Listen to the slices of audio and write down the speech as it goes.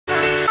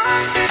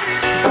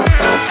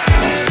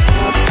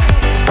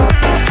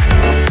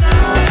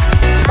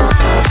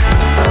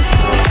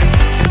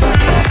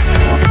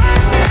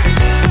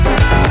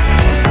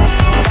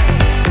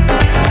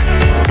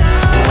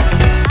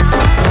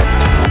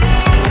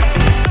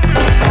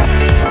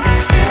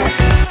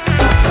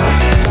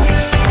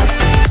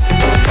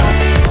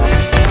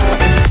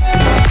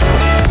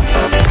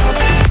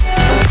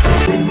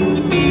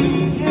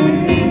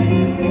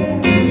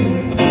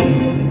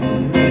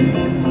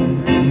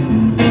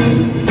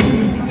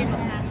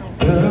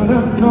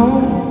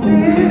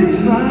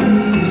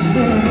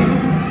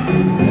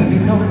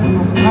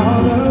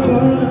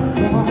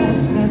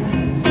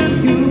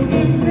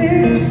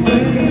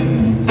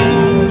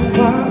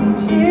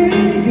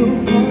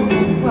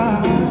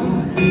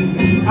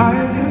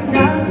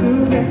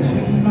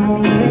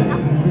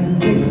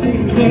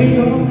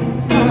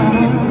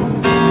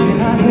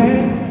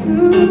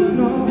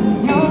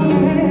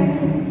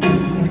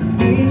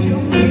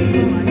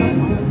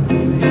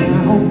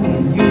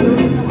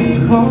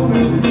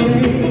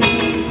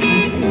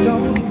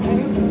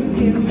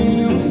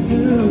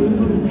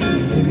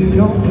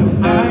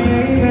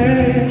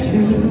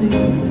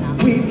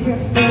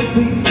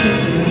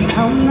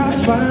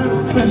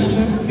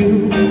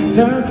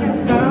Just can't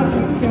stop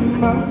thinking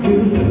about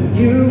you.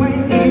 You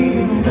ain't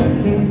even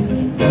ready,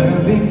 gonna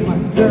be my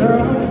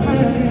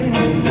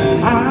girlfriend.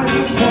 I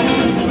just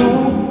wanna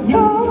know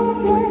your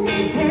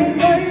name, and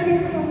maybe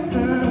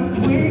sometime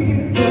we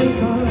can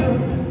hook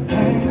up,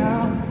 hang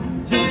out,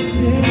 just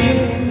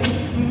chill.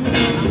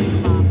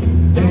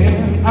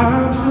 Damn,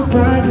 I'm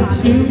surprised that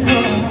you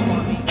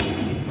called,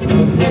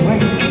 'cause the way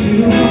that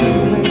you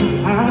walked away,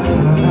 I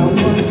thought I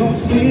wasn't gonna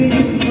see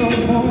you no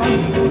more.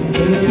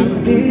 'Cause you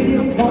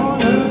didn't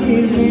wanna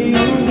give me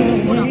your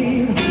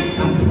name.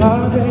 I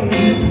thought that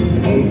you was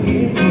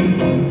making me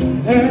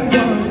and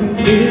wasn't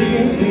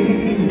digging me.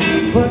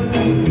 But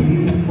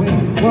anyway,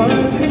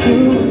 what you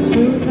doing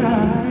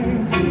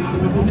tonight?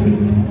 I'll be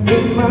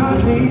with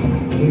my peace.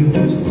 If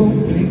it's cool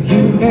with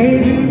you,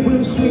 maybe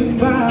we'll swing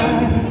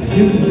by.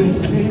 You can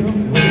just chill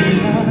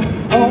with us,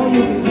 or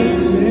you can just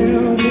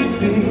chill with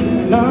me.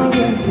 Long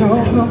as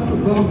you're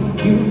comfortable,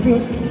 you feel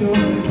secure,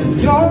 and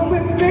you're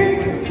with me.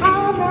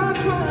 I'm not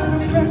trying to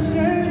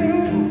pressure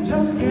you,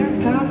 just can't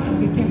stop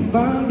thinking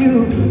about you.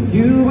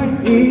 You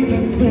ain't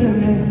even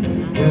really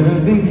gonna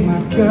be my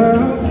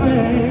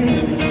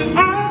girlfriend.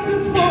 I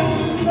just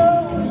wanna know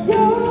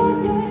your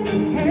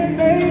name, and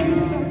maybe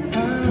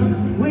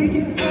sometime we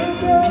can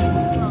hook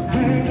up,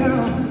 hang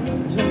out,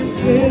 just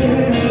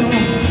chill.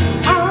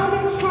 I've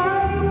been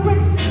trying to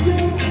pressure you,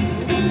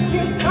 just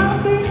can't stop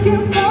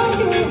thinking about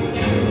you.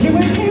 You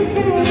ain't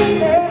even really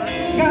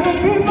gotta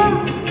be my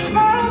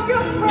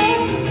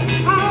girlfriend.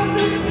 I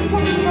just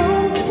wanna know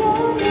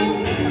your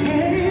name,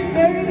 hey,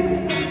 maybe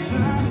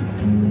sometime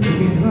we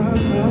can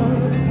hook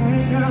up,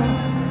 hang out,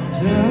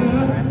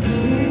 just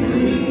chill.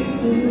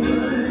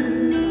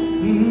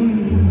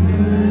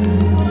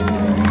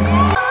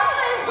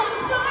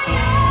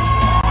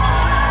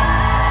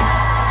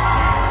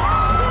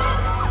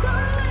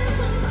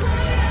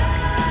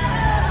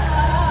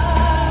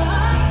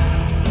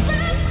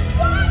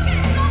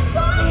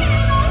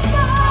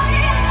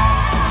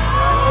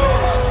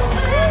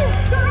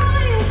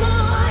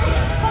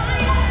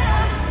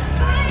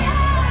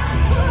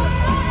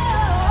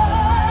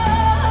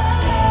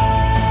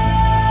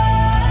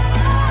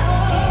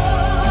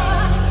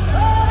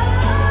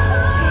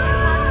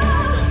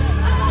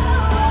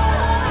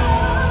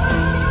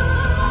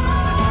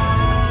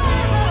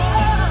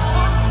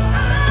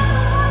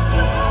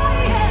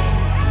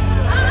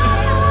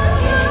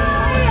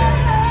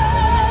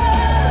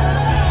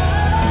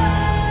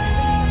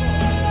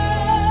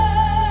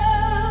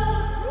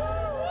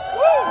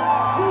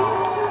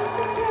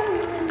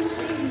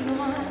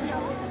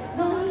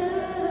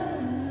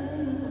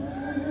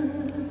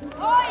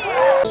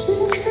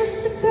 She's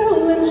just a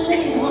girl and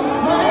she's on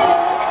fire,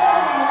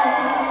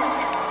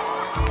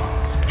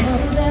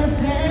 hotter than a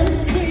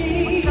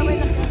fantasy,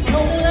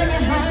 rolling like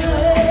a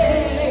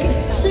highway.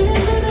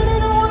 She's living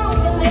in a world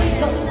that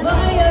makes on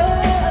fire,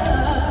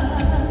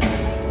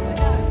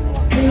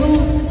 filled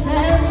with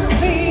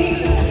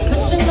catastrophe, but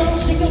she knows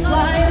she can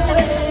fly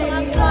away.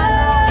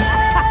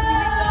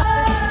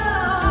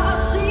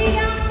 She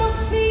got my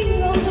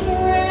feet on the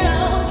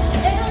ground,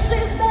 and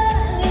she's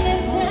burning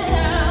it down.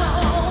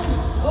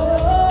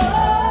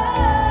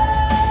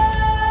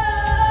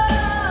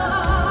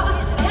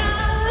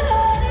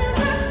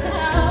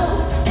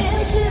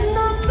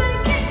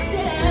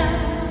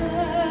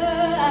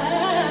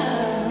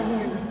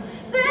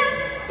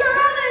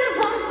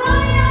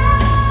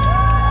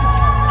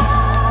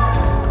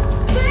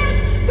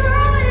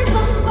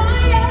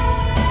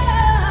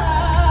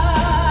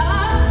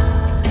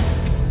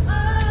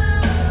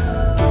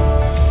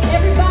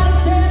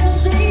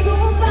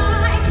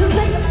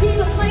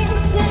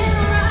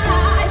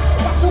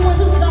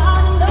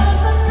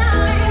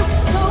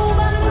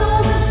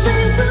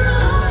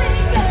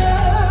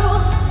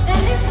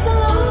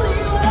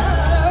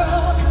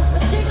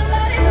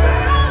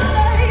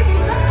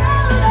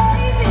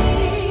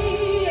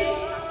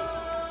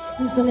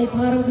 Minsan ay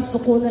parang gusto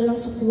ko na lang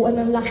sukuan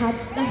ng lahat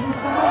dahil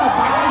sa mga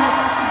bagay na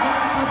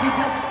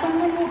pabigat.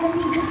 Mga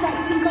negatibo sa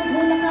isipan ko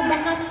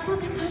nakabakat.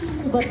 Nakakasan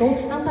ko ba to?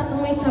 Ang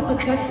tanong ay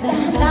sapagkat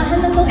dahan-dahan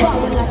na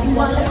nawawala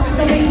tiwala sa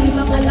sarili.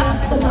 Mga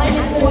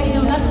nakasanayan ko ay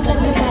nangatulad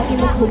na dati.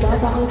 Mas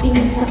bumaba ang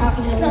tingin sa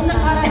akin na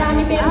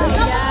nakararami. Pero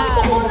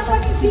nakapunto ko na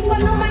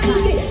pag-isipan ng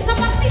maigi.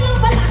 Napartilang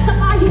bala sa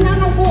kahina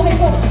ng buhay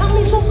ko. Ang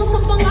misyon ko sa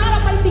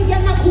pangarap ay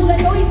bigyan ng kulay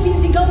ko.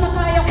 Isisigaw na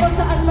kaya ko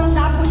saan mang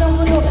dako ng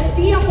mundo.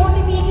 Di ako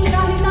titigil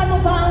kahit ano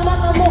ba ang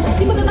mata mo.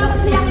 Di ko na dapat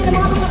sayakin ng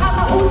mga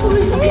pagkakataon.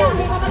 Tuloy sa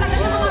biyahe, mamalaga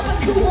na mga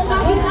pagsumo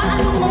kahit na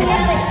anong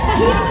mangyari.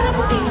 Nahirap na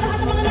putin lahat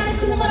ng mga nais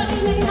ko na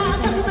marating na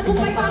inaasang na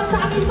tagumpay para sa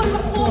akin itong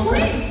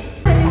makukuri.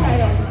 Sabi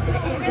tayo. To the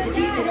N, to the G,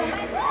 to the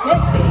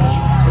B,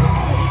 to the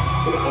A,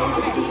 to the N, to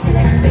the G, to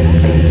the B,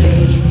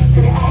 to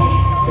the A,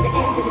 to the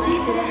N, to the G,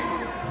 to the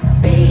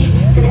B,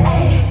 to the A,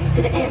 to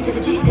the N, to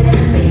the G, to the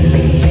B,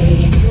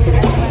 to the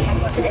A,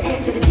 to the N,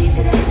 to the G,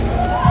 to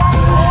the